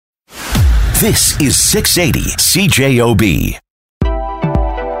This is 680 CJOB.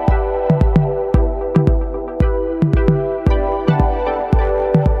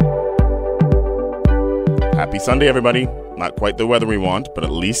 Happy Sunday, everybody. Not quite the weather we want, but at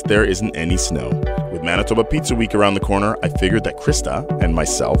least there isn't any snow. With Manitoba Pizza Week around the corner, I figured that Krista and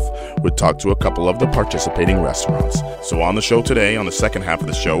myself would talk to a couple of the participating restaurants. So on the show today, on the second half of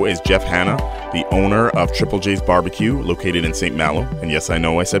the show, is Jeff Hanna, the owner of Triple J's Barbecue, located in St. Malo. And yes, I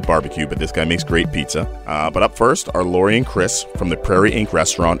know I said barbecue, but this guy makes great pizza. But up first are Lori and Chris from the Prairie Inc.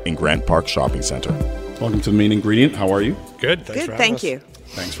 restaurant in Grant Park Shopping Center. Welcome to the Main Ingredient. How are you? Good. Thanks for having Thank us. you.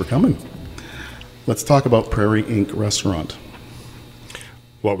 Thanks for coming. Let's talk about Prairie Inc. restaurant.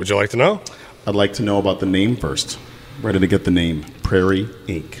 What would you like to know? I'd like to know about the name first. Where did it get the name Prairie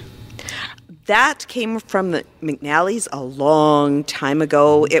Inc.? That came from the McNally's a long time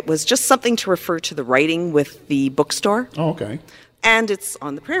ago. It was just something to refer to the writing with the bookstore. Oh, okay. And it's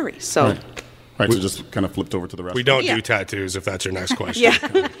on the Prairie, so... Right, so just kind of flipped over to the restaurant. We don't Yeah. do tattoos, if that's your next question. Yeah.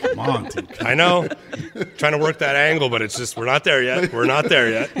 Come on, dude. I know. Trying to work that angle, but it's just, we're not there yet. We're not there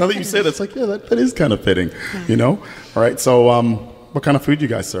yet. Now that you say it, it's like, yeah, that is kind of fitting, you know? All right, so what kind of food do you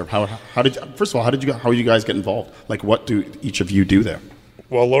guys serve? How are you guys get involved? Like, what do each of you do there?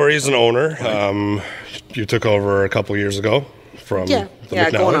 Well, Lori's an owner. You took over a couple years ago from the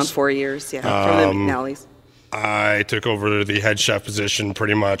McNally's. Going on 4 years, from the McNally's. I took over the head chef position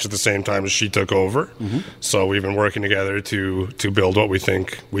pretty much at the same time as she took over. Mm-hmm. So we've been working together to build what we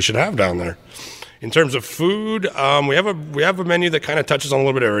think we should have down there. In terms of food, we have a menu that kind of touches on a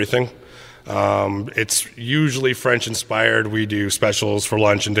little bit of everything. It's usually French inspired. We do specials for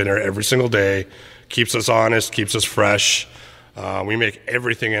lunch and dinner every single day. Keeps us honest, keeps us fresh. We make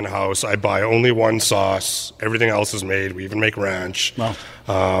everything in-house. I buy only one sauce. Everything else is made. We even make ranch.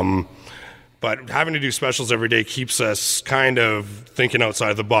 Wow. But having to do specials every day keeps us kind of thinking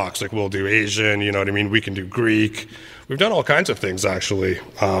outside the box. Like, we'll do Asian, you know what I mean? We can do Greek. We've done all kinds of things, actually.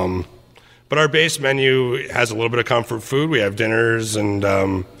 But our base menu has a little bit of comfort food. We have dinners and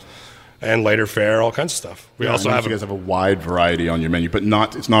lighter fare, all kinds of stuff. We also have... You guys have a wide variety on your menu, but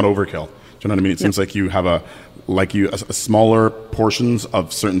it's not overkill. Do you know what I mean? It seems like you have a smaller portions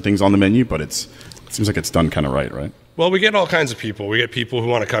of certain things on the menu, but it seems like it's done kind of right? Well, we get all kinds of people. We get people who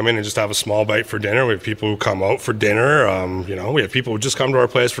want to come in and just have a small bite for dinner. We have people who come out for dinner. We have people who just come to our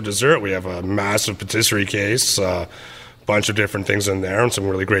place for dessert. We have a massive patisserie case, a bunch of different things in there, and some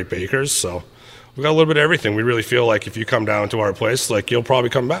really great bakers. So we've got a little bit of everything. We really feel like if you come down to our place, like, you'll probably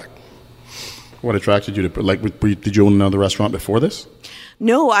come back. What attracted you to, did you own another restaurant before this?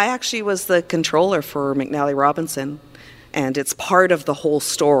 No, I actually was the controller for McNally Robinson, and it's part of the whole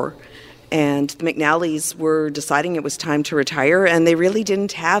store. And the McNally's were deciding it was time to retire, and they really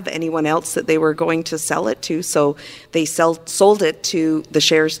didn't have anyone else that they were going to sell it to, so they sold it to the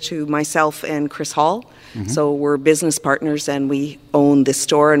shares to myself and Chris Hall. Mm-hmm. So we're business partners, and we own this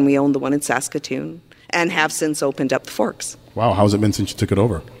store, and we own the one in Saskatoon, and have since opened up the Forks. Wow, how's it been since you took it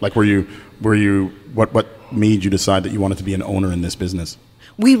over? Like, what made you decide that you wanted to be an owner in this business?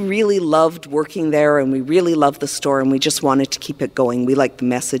 We really loved working there, and we really loved the store, and we just wanted to keep it going. We like the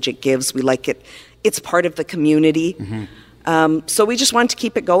message it gives. We like it. It's part of the community. Mm-hmm. So we just wanted to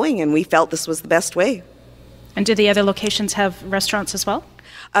keep it going, and we felt this was the best way. And do the other locations have restaurants as well?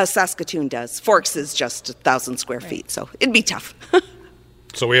 Saskatoon does. Forks is just 1,000 square feet, so it'd be tough.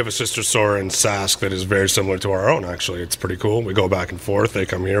 So we have a sister store in Sask that is very similar to our own, actually. It's pretty cool. We go back and forth. They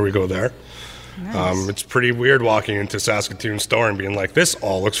come here, we go there. Nice. It's pretty weird walking into Saskatoon store and being like, this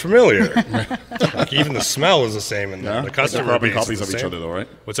all looks familiar. Like, even the smell is the same, and the customer carbon base copies is the of each same. other, though, right?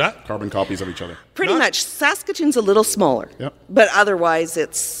 What's that? Carbon copies of each other. Pretty much. Saskatoon's a little smaller, Yep. but otherwise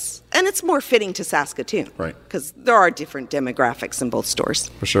it's more fitting to Saskatoon. Right. Because there are different demographics in both stores.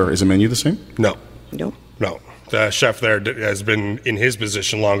 For sure. Is the menu the same? No. No. The chef there has been in his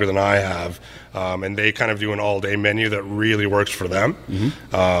position longer than I have, and they kind of do an all-day menu that really works for them.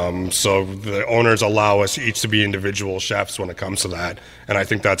 Mm-hmm. So the owners allow us each to be individual chefs when it comes to that, and I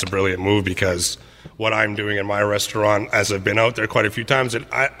think that's a brilliant move, because what I'm doing in my restaurant, as I've been out there quite a few times,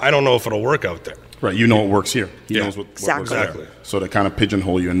 I don't know if it'll work out there. Right, you know what works here. He knows what Exactly. works there. So to kind of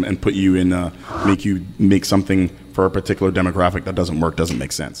pigeonhole you and put you in, make you make something for a particular demographic that doesn't work doesn't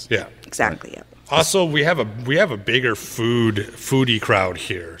make sense. Yeah. Exactly, Right. yeah. Also, we have a bigger foodie crowd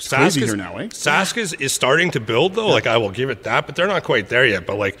here. Crazy here now, eh? Sask is starting to build, though. Yeah. Like, I will give it that, but they're not quite there yet.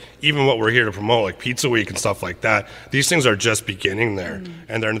 But like, even what we're here to promote, like Pizza Week and stuff like that, these things are just beginning there,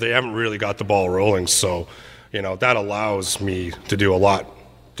 and they haven't really got the ball rolling. So, that allows me to do a lot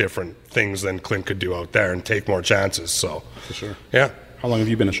different things than Clint could do out there and take more chances. So, for sure. Yeah. How long have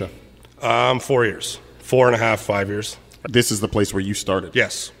you been a chef? 4 years, 4.5, 5 years. This is the place where you started.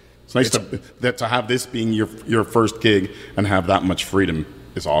 Yes. It's nice to have this being your first gig and have that much freedom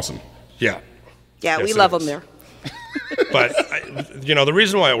is awesome. Yeah. Yeah, Yes, we it love is. them there. But the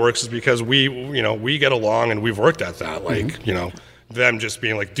reason why it works is because we get along and we've worked at that. Like, them just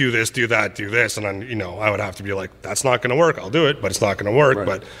being like, do this, do that, do this, and then I would have to be like, that's not going to work. I'll do it, but it's not going to work.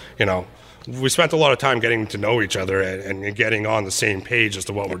 Right. But we spent a lot of time getting to know each other and getting on the same page as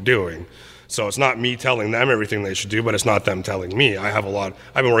to what we're doing. So it's not me telling them everything they should do, but it's not them telling me. I've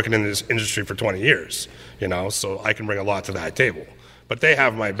been working in this industry for 20 years, so I can bring a lot to that table. But they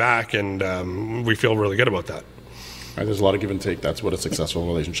have my back, and we feel really good about that. Right, there's a lot of give and take. That's what a successful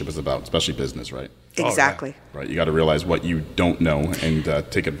relationship is about, especially business, right? Exactly. Right. You got to realize what you don't know and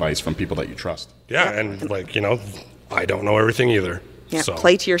take advice from people that you trust. Yeah, and I don't know everything either. Yeah, So.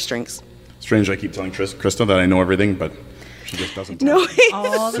 play to your strengths. Strange, I keep telling Krista that I know everything, but she just doesn't. No.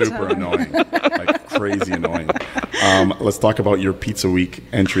 All the Super time. annoying, like crazy annoying. Let's talk about your Pizza Week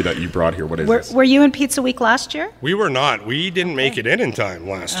entry that you brought here. What is this? Were you in Pizza Week last year? We were not. We didn't make it in time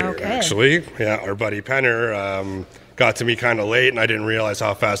last year, Okay. actually. Yeah, our buddy Penner got to me kind of late, and I didn't realize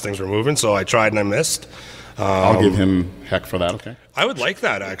how fast things were moving, so I tried and I missed. I'll give him heck for that, okay? I would like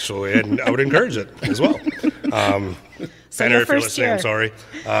that, actually, and I would encourage it as well. So Penner, your if you're first listening, year. I'm sorry.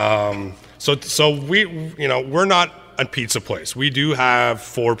 So we're not a pizza place. We do have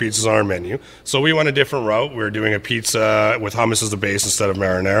 4 pizzas on our menu. So we went a different route. We're doing a pizza with hummus as the base instead of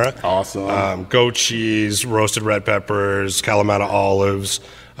marinara. Awesome. Goat cheese, roasted red peppers, Kalamata olives,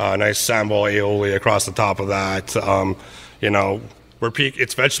 nice sambal aioli across the top of that.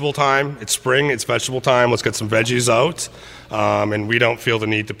 It's vegetable time. It's spring. It's vegetable time. Let's get some veggies out. And we don't feel the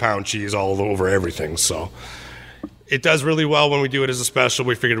need to pound cheese all over everything. So it does really well when we do it as a special.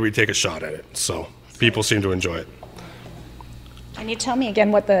 We figured we'd take a shot at it. So people seem to enjoy it. Can you tell me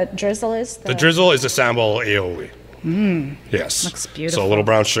again what the drizzle is? The drizzle is a sambal aioli. Yes. Looks beautiful. So a little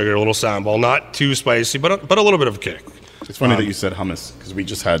brown sugar, a little sambal. Not too spicy, but a little bit of a kick. It's funny that you said hummus, because we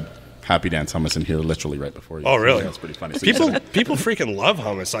just had Happy Dance hummus in here literally right before you. Oh, really? That's pretty funny. So People freaking love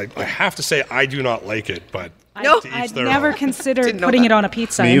hummus. I have to say, I do not like it, but No. to each I'd their never own. considered Didn't know putting that. it on a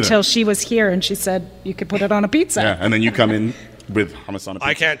pizza Me either. until she was here and she said you could put it on a pizza. yeah, and then you come in with hummus on a pizza.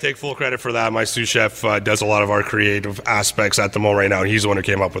 I can't take full credit for that. My sous chef does a lot of our creative aspects at the moment right now, and he's the one who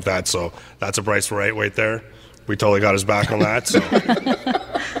came up with that. So that's a Bryce right there. We totally got his back on that. So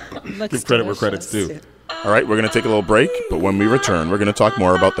Looks Give credit where delicious. credit's due. All right, we're going to take a little break, but when we return, we're going to talk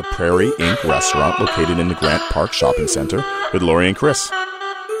more about the Prairie Inc. restaurant located in the Grant Park Shopping Center with Lori and Chris.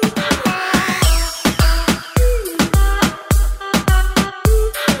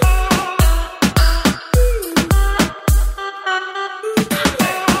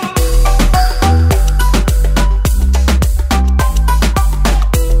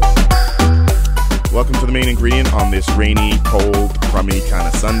 Welcome to the main ingredient on this rainy, cold, crummy kind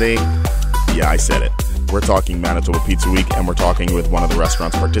of Sunday. Yeah, I said it. We're talking Manitoba Pizza Week, and we're talking with one of the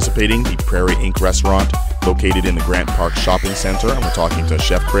restaurants participating, the Prairie Inc. restaurant, located in the Grant Park Shopping Center, and we're talking to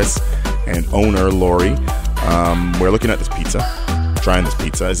Chef Chris and owner Lori. We're looking at this pizza, trying this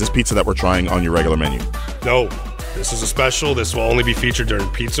pizza. Is this pizza that we're trying on your regular menu? no, this is a special. This will only be featured during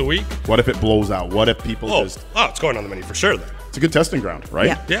Pizza Week. What if it blows out? What if people just... It's going on the menu for sure then. It's a good testing ground, right?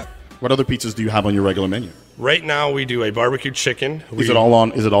 Yeah. Yeah. What other pizzas do you have on your regular menu? Right now we do a barbecue chicken. Is it all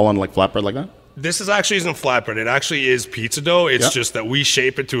on like flatbread like that? This isn't flatbread. It actually is pizza dough. It's Yeah. just that we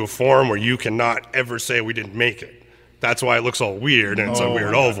shape it to a form where you cannot ever say we didn't make it. That's why it looks all weird and it's a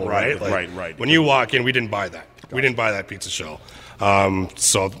weird oval, right? right. When you walk in, we didn't buy that. We didn't buy that pizza shell.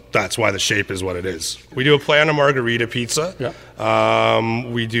 So that's why the shape is what it is. We do a play on a margarita pizza.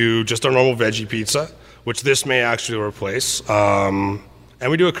 Yeah. We do just our normal veggie pizza, which this may actually replace. And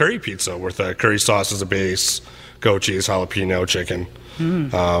we do a curry pizza with a curry sauce as a base, goat cheese, jalapeno, chicken.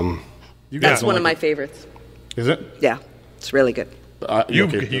 You guys That's don't one of my like favorites. it? Is it? Yeah, it's really good.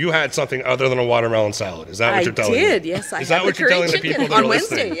 You had something other than a watermelon salad. Is that what I you're telling me? did, yes. I Is had that the what you're curry telling the chicken people that on are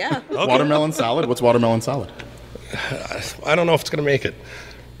Wednesday, listening? yeah. Okay. Watermelon salad? What's watermelon salad? I don't know if it's going to make it.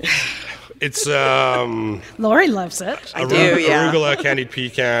 It's Lori loves it. I do, yeah. arugula, candied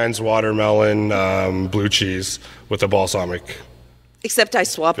pecans, watermelon, blue cheese with a balsamic. Except I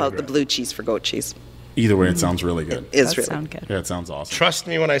swap out the blue cheese for goat cheese. Either way, it sounds really good. It's Does really sound good. Yeah, it sounds awesome. Trust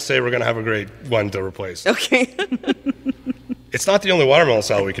me when I say we're going to have a great one to replace. okay. It's not the only watermelon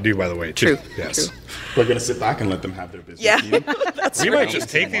salad we could do, by the way, too. True, Yes. true. We're going to sit back and let them have their business. Yeah, Ian. that's We right. might just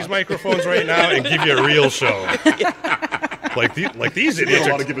take these microphones right now and give you a real show. Like these idiots a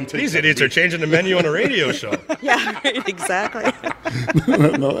lot of give and take these that idiots are changing the menu on a radio show. Yeah, right, exactly.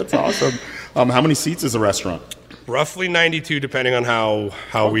 No, that's awesome. How many seats is the restaurant? Roughly 92, depending on how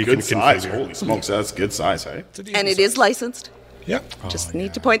we Good can size. configure. Holy smokes, that's good size, hey? And it is licensed. Yeah. Just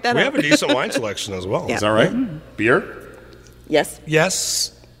need to point that We out. have a decent wine selection as well. Yeah. Is that right? Beer? Yes.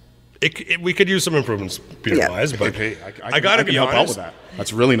 Yes. We could use some improvements beer-wise, but I got to can be help out honest. with that.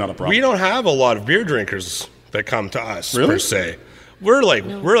 That's really not a problem. We don't have a lot of beer drinkers that come to us Really? per se. We're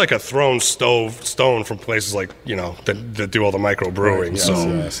like a thrown stone from places like that do all the micro brewing. Yes, So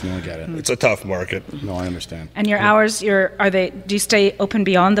yes, no, I get it. it's a tough market. No, I understand. And your hours, do you stay open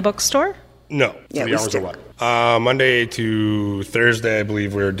beyond the bookstore? No. Yeah, The we hours stick- are what? Monday to Thursday, I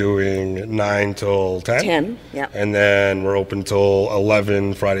believe we're doing 9 till 10. 10, yeah. And then we're open till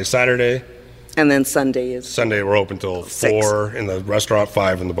 11 Friday, Saturday. And then Sunday is Sunday we're open till 4 in the restaurant,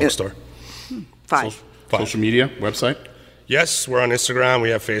 5 in the bookstore. 5. 5. Social media, website? Yes, we're on Instagram. We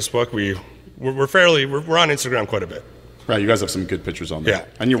have Facebook. We're on Instagram quite a bit. Right, you guys have some good pictures on there. Yeah.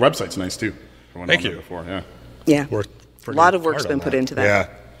 And your website's nice too. I went Thank on there you. Before, yeah. Yeah. We're A lot of pretty work's hard been on put into that. Yeah.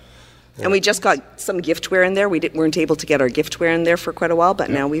 And we just got some giftware in there. We weren't able to get our giftware in there for quite a while, but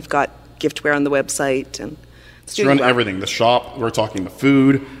now we've got giftware on the website. And it's So you doing run well. everything. The shop, we're talking the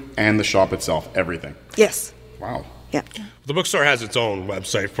food and the shop itself, everything. Yes. Wow. Yeah. The bookstore has its own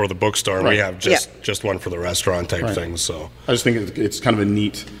website for the bookstore, and we Right. have just one for the restaurant type thing. So I just think it's kind of a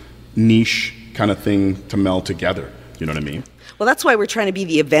neat niche kind of thing to meld together. You know what I mean? Well, that's why we're trying to be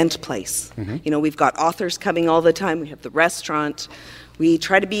the event place. We've got authors coming all the time. We have the restaurant. We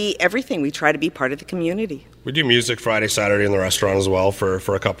try to be everything. We try to be part of the community. we do music Friday, Saturday in the restaurant as well for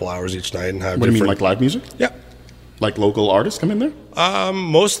a couple hours each night, and have What do you mean, different. like live music? Yeah. Like local artists come in there?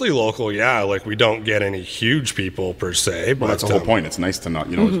 Mostly local, yeah. Like we don't get any huge people per se. Well, that's the whole point. It's nice to not,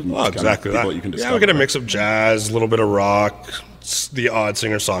 you know, it's Well, kind of exactly people that. you can Yeah, discover. we get a mix of jazz, a little bit of rock, the odd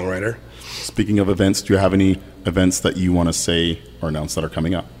singer-songwriter. Speaking of events, do you have any events that you want to say or announce that are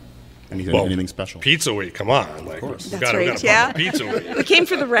coming up? Anything special? Pizza Week, come on. Like, we That's gotta right, yeah. pump Pizza Week. We came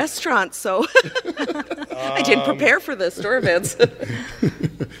for the restaurant, so I didn't prepare for the store events. You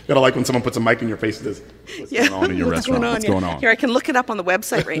gotta like when someone puts a mic in your face and says, what's going on in your restaurant? What's going on? Here, I can look it up on the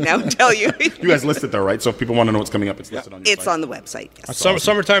website right now and tell you. You guys list it there, right? So if people want to know what's coming up, it's listed on your It's site. on the website, yes.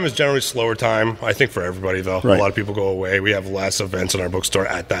 Summertime is generally slower time, I think, for everybody, though. Right. A lot of people go away. We have less events in our bookstore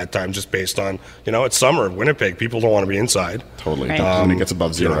at that time just based on, it's summer in Winnipeg. People don't want to be inside. Totally. Right. When it gets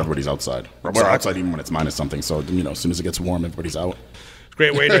above zero, you know. everybody's outside. We're Exactly. outside even when it's minus something. So, as soon as it gets warm, everybody's out.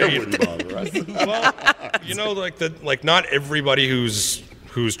 Great way to Wouldn't bother us. well, not everybody who's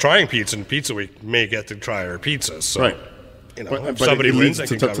trying pizza in Pizza Week may get to try our pizza. So, Right. if But somebody it wins, leads they to,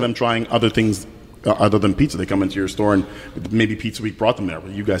 can to come. them trying other things other than pizza. They come into your store and maybe Pizza Week brought them there,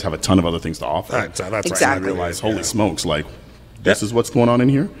 but you guys have a ton of other things to offer. That's right. Exactly. I realize, holy smokes, like this is what's going on in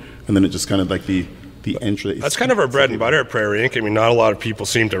here, and then it just kind of like the entry. That's kind of our bread and butter at Prairie Inc. I mean, not a lot of people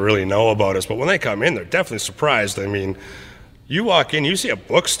seem to really know about us, but when they come in, they're definitely surprised. I mean, you walk in, you see a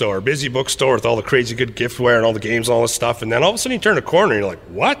bookstore, a busy bookstore with all the crazy good giftware and all the games and all this stuff, and then all of a sudden you turn a corner and you're like,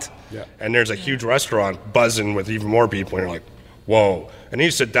 what? Yeah. And there's a huge restaurant buzzing with even more people, and you're like, whoa. And then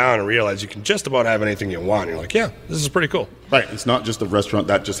you sit down and realize you can just about have anything you want. And you're like, yeah, this is pretty cool. Right. It's not just a restaurant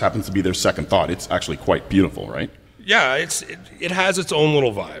that just happens to be their second thought. It's actually quite beautiful, right? Yeah, it has its own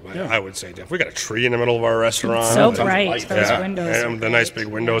little vibe, I would say, Jeff. We got a tree in the middle of our restaurant. So tons of bright, light. those Yeah, windows. and the nice big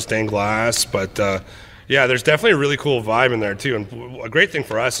window stained glass. But yeah, there's definitely a really cool vibe in there too. And a great thing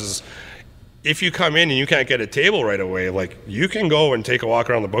for us is if you come in and you can't get a table right away, like you can go and take a walk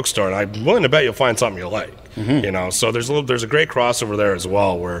around the bookstore, and I'm willing to bet you'll find something you like. So there's a great crossover there as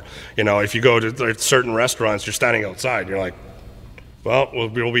well, where if you go to certain restaurants, you're standing outside, you're like, well,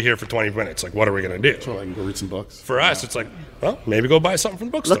 we'll be here for 20 minutes. Like, what are we going to do? So I can go read some books. For us, it's like, well, maybe go buy something from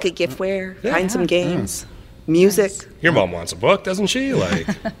the bookstore. Look at giftware, find some games, music. Your mom wants a book, doesn't she? Like,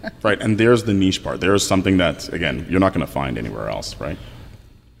 Right. And there's the niche part. There's something that, again, you're not going to find anywhere else, right?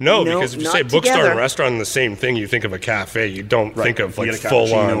 no, No, because if you not say bookstore together. and restaurant, the same thing. You think of a cafe. You don't think of You like get a full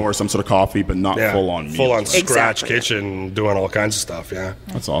cappuccino on or some sort of coffee, but not full on meals. full on right? scratch Exactly. kitchen, doing all kinds of stuff. Yeah,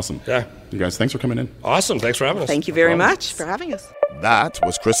 That's awesome. Yeah. You guys, thanks for coming in. awesome. Thanks for having us. Thank you very much for having us. That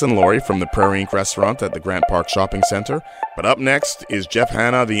was Chris and Lori from the Prairie Inc. restaurant at the Grant Park Shopping Center. But up next is Jeff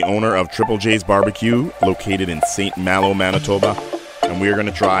Hanna, the owner of Triple J's Barbecue, located in St. Malo, Manitoba. And we are going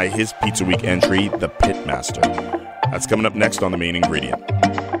to try his Pizza Week entry, the Pitmaster. That's coming up next on The Main Ingredient.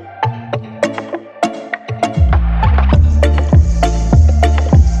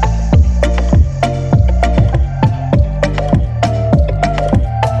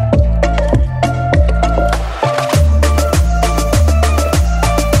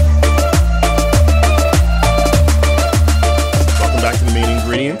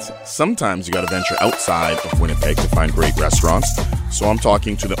 ingredients, sometimes you gotta venture outside of Winnipeg to find great restaurants. So I'm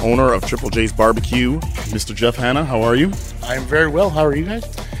talking to the owner of Triple J's Barbecue, Mr. Jeff Hanna. How are you? I'm very well. How are you guys?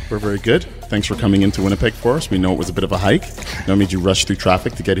 We're very good. Thanks for coming into Winnipeg for us. We know it was a bit of a hike. It made you rush through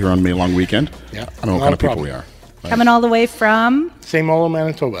traffic to get here on May long weekend. Yeah, I don't know what kind of people we are. Coming all the way from? St. Malo,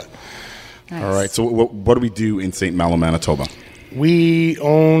 Manitoba. Nice. All right, so what do we do in St. Malo, Manitoba? We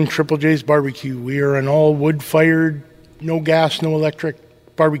own Triple J's Barbecue. We are an all wood-fired, no gas, no electric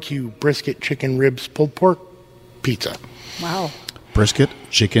barbecue, brisket, chicken, ribs, pulled pork, pizza. Wow. Brisket,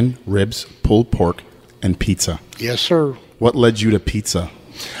 chicken, ribs, pulled pork, and pizza. Yes, sir. What led you to pizza?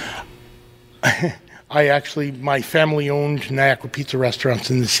 My family owned Niagara Pizza restaurants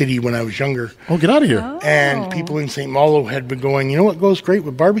in the city when I was younger. Oh, get out of here. And people in St. Malo had been going, you know what goes great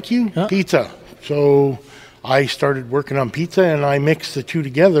with barbecue? Yeah. Pizza. So I started working on pizza, and I mixed the two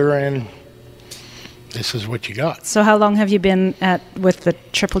together, and this is what you got. So how long have you been with the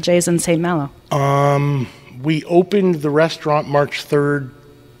Triple J's in St. Malo? We opened the restaurant March 3rd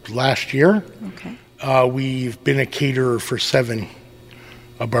last year. Okay. We've been a caterer for 7,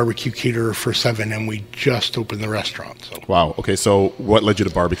 a barbecue caterer for 7, and we just opened the restaurant. So Wow. Okay, so what led you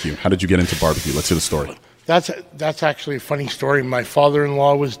to barbecue? How did you get into barbecue? Let's hear the story. that's actually a funny story. My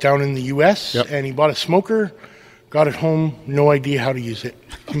father-in-law was down in the U.S., Yep. and he bought a smoker, got it home, no idea how to use it,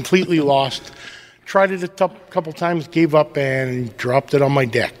 completely lost. Tried it a couple times, gave up, and dropped it on my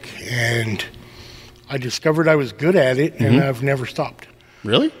deck. And I discovered I was good at it, and I've never stopped.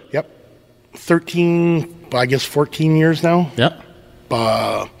 Really? Yep. 14 years now. Yeah.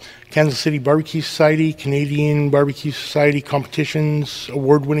 Kansas City Barbecue Society, Canadian Barbecue Society competitions,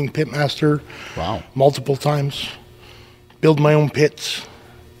 award-winning pitmaster. Wow. Multiple times. Build my own pits.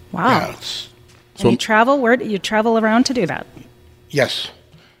 Wow. Yeah, And you travel? Where do you travel around to do that? yes.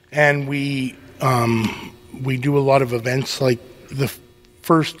 And we do a lot of events. Like the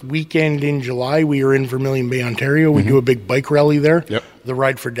first weekend in July, we are in Vermilion Bay, Ontario. We do a big bike rally there. Yep. The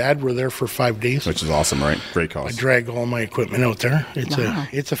Ride for Dad. We're there for 5 days. Which is awesome, right? Great I cause. drag all my equipment out there. Wow.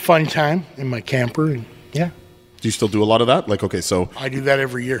 It's a fun time in my camper. And yeah, Do you still do a lot of that? Like, okay, so, I do that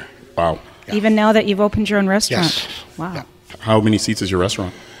every year. wow. Yeah. Even now that you've opened your own restaurant? Yes. Wow. Yeah. How many seats is your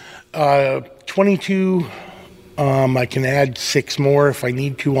restaurant? 22. I can add 6 more if I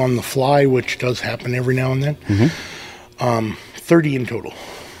need to on the fly, which does happen every now and then. 30 in total.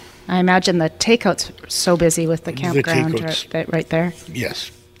 I imagine the takeout's so busy with the campground takeouts. right there.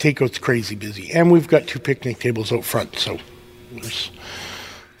 Yes, takeout's crazy busy, and we've got 2 picnic tables out front, so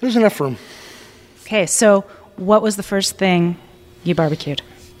there's enough room. Okay, so what was the first thing you barbecued?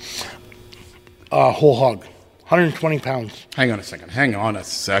 Whole hog, 120 pounds. Hang on a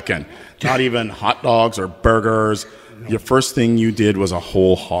second. Not even hot dogs or burgers. Your first thing you did was a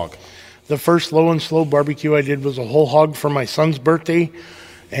whole hog. The first low and slow barbecue I did was a whole hog for my son's birthday,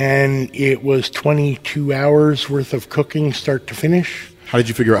 and it was 22 hours worth of cooking, start to finish. How did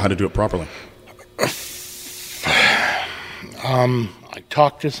you figure out how to do it properly? I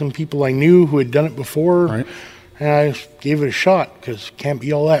talked to some people I knew who had done it before, Right. and I just gave it a shot because it can't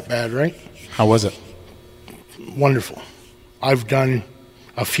be all that bad, right? How was it? Wonderful. I've done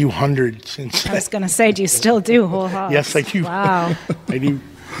a few hundred since. I was going to say, do you still do whole hogs? Yes, I do. Wow. I do.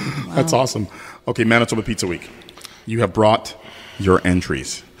 That's awesome. Okay, Manitoba Pizza Week. You have brought your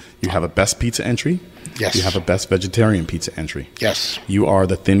entries. You have a best pizza entry. Yes. You have a best vegetarian pizza entry. Yes. You are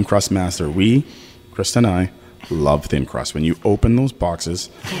the thin crust master. We, Krista and I, love thin crust. When you open those boxes,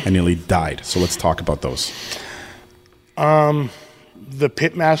 I nearly died. So let's talk about those. The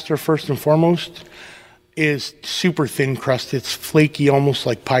Pitmaster, first and foremost, is super thin crust. It's flaky, almost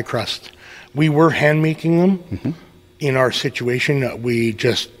like pie crust. We were hand making them in our situation. We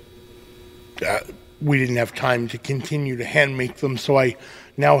just we didn't have time to continue to hand make them, so I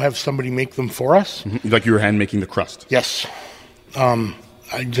now have somebody make them for us. Like you were hand making the crust. Yes.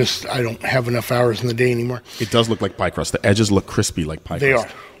 I don't have enough hours in the day anymore. It does look like pie crust. The edges look crispy like pie They crust.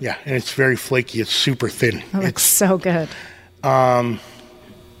 are, yeah, and it's very flaky. It's super thin. That looks so good.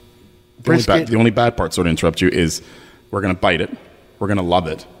 Brisket. The only bad part, sorry to interrupt you, is we're going to bite it, we're going to love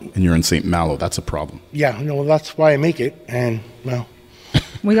it, and you're in St. Malo. That's a problem. Yeah, no, that's why I make it, and well,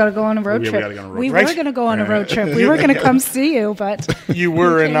 We got to go on a road Yeah, we trip. gotta go on a road We trip. were going to go on a road trip. We were going to come see you, but you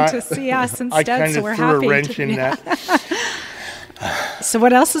were, you and came to see us I instead, kind so of we're threw happy. a wrench in that. So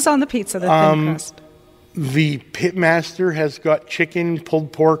what else is on the pizza? The thin crust. The Pitmaster has got chicken,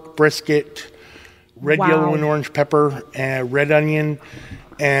 pulled pork, brisket, red, Wow. yellow, and orange pepper, red onion,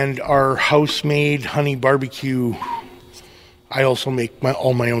 and our house-made honey barbecue. I also make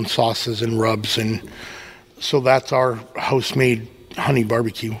all my own sauces and rubs, and so that's our house-made honey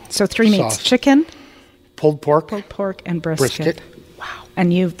barbecue. So 3 meats: sauce. chicken, Pulled pork, pulled pork, and brisket. brisket, Wow.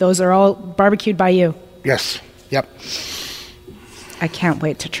 And those are all barbecued by you. Yes. Yep. I can't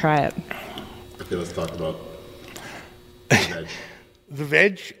wait to try it. Okay, let's talk about the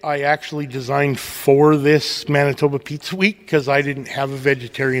veg I actually designed for this Manitoba Pizza Week because I didn't have a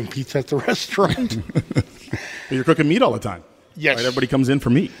vegetarian pizza at the restaurant. You're cooking meat all the time. Yes. Right? Everybody comes in for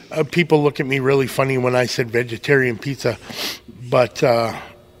meat. People look at me really funny when I said vegetarian pizza, but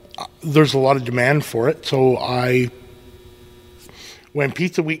there's a lot of demand for it. So when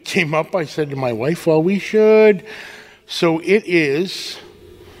Pizza Week came up, I said to my wife, well, we should. So it is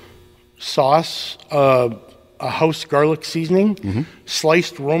sauce, a house garlic seasoning,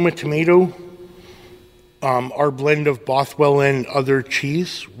 sliced Roma tomato, our blend of Bothwell and other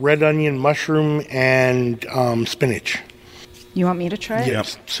cheese, red onion, mushroom, and spinach. You want me to try it?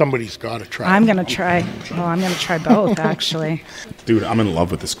 Yes, somebody's got to try. I'm going to try. Well, I'm going to try both, actually. Dude, I'm in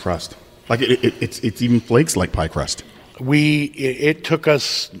love with this crust. Like it's even flakes like pie crust. It took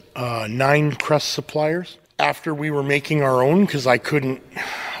us 9 crust suppliers after we were making our own because I couldn't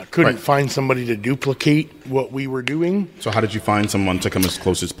Right. find somebody to duplicate what we were doing. So how did you find someone to come as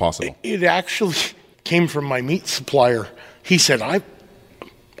close as possible? It actually came from my meat supplier. He said,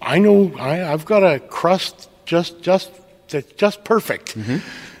 I know I've got a crust that's just perfect.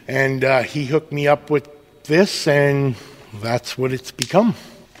 And he hooked me up with this, and that's what it's become.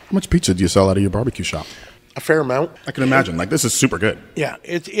 How much pizza do you sell out of your barbecue shop? A fair amount. I can imagine. Like, this is super good. Yeah,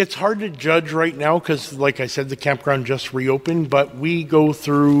 it's hard to judge right now because, like I said, the campground just reopened, but we go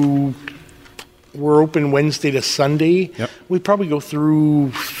through, we're open Wednesday to Sunday. Yep. We probably go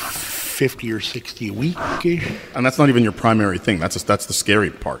through 50 or 60 a week. And that's not even your primary thing. That's the scary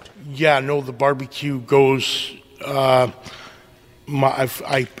part. Yeah, no, the barbecue goes, I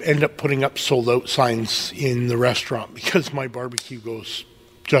end up putting up sold out signs in the restaurant because my barbecue goes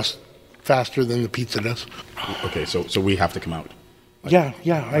just faster than the pizza does. Okay, so we have to come out. Yeah,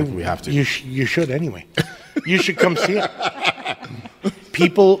 we have to. You should anyway. You should come see it.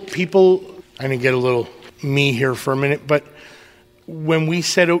 People. I'm gonna get a little me here for a minute, but when we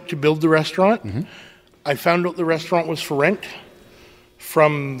set out to build the restaurant, I found out the restaurant was for rent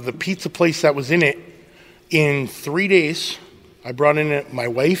from the pizza place that was in it. In 3 days, I brought in my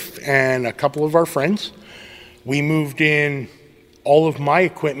wife and a couple of our friends. We moved in all of my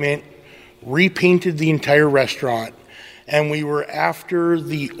equipment, repainted the entire restaurant, and we were after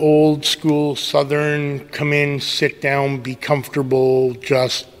the old school Southern come in, sit down, be comfortable,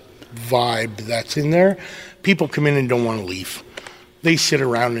 just vibe that's in there. People come in and don't want to leave. They sit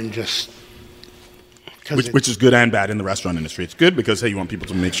around and just... Which is good and bad in the restaurant industry. It's good because, hey, you want people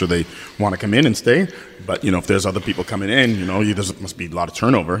to make sure they want to come in and stay. But, if there's other people coming in, there must be a lot of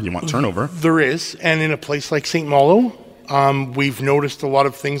turnover. You want turnover. There is. And in a place like St. Malo, we've noticed a lot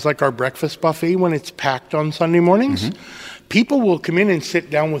of things like our breakfast buffet when it's packed on Sunday mornings. People will come in and sit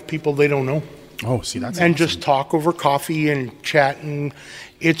down with people they don't know. Oh, see, that's and awesome. just talk over coffee and chat, and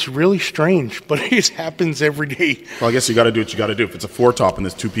it's really strange, but it happens every day. Well, I guess you got to do what you got to do. If it's a 4-top and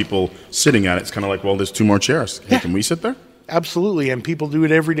there's 2 people sitting at it, it's kind of like, well, there's 2 more chairs. Hey, can we sit there? Absolutely, and people do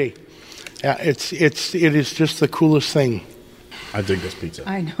it every day. Yeah, it is just the coolest thing. I dig this pizza.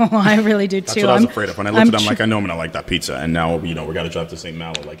 I know, I really do too. That's what I was afraid of. When I looked at it, I'm like, I know I'm going to like that pizza. And now, we got to drive to St.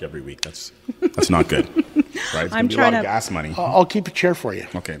 Malo like every week. That's not good. Right? It's going to be a lot of gas money. I'll keep a chair for you.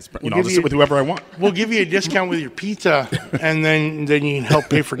 Okay. I'll just sit with whoever I want. We'll give you a discount with your pizza, and then you can help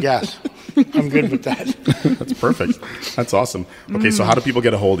pay for gas. I'm good with that. That's perfect. That's awesome. Okay, so how do people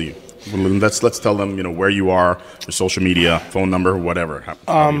get a hold of you? Let's tell them, where you are, your social media, phone number, whatever. How do they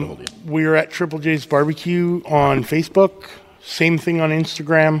get a hold of you? We're at Triple J's Barbecue on Facebook. Same thing on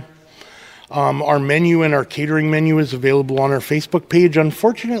Instagram. Our menu and our catering menu is available on our Facebook page.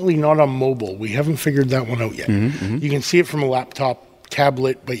 Unfortunately, not on mobile. We haven't figured that one out yet. You can see it from a laptop,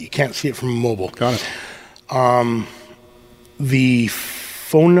 tablet, but you can't see it from a mobile. Got it. The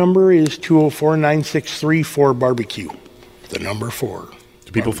phone number is 204-963-4-BARBECUE. The number 4.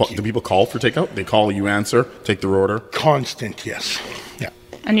 Do people call for takeout? They call, you answer, take their order? Constant, yes. Yeah.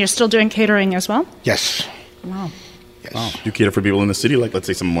 And you're still doing catering as well? Yes. Wow. Yes. Wow. Do you cater for people in the city? Like, let's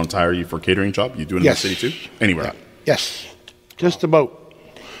say someone wants to hire you for a catering job. You do it in the city too? Anywhere? Yeah. Yes. Just about.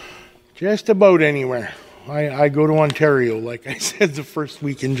 Just about anywhere. I go to Ontario, like I said, the first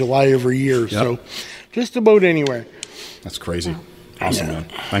week in July every year. Yep. So just about anywhere. That's crazy. Awesome, man.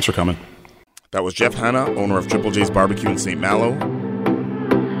 Thanks for coming. That was Jeff Hanna, owner of Triple J's Barbecue in St. Malo.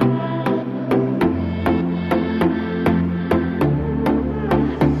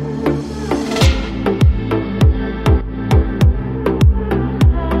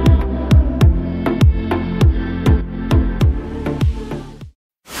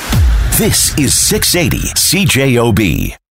 This is 680 CJOB.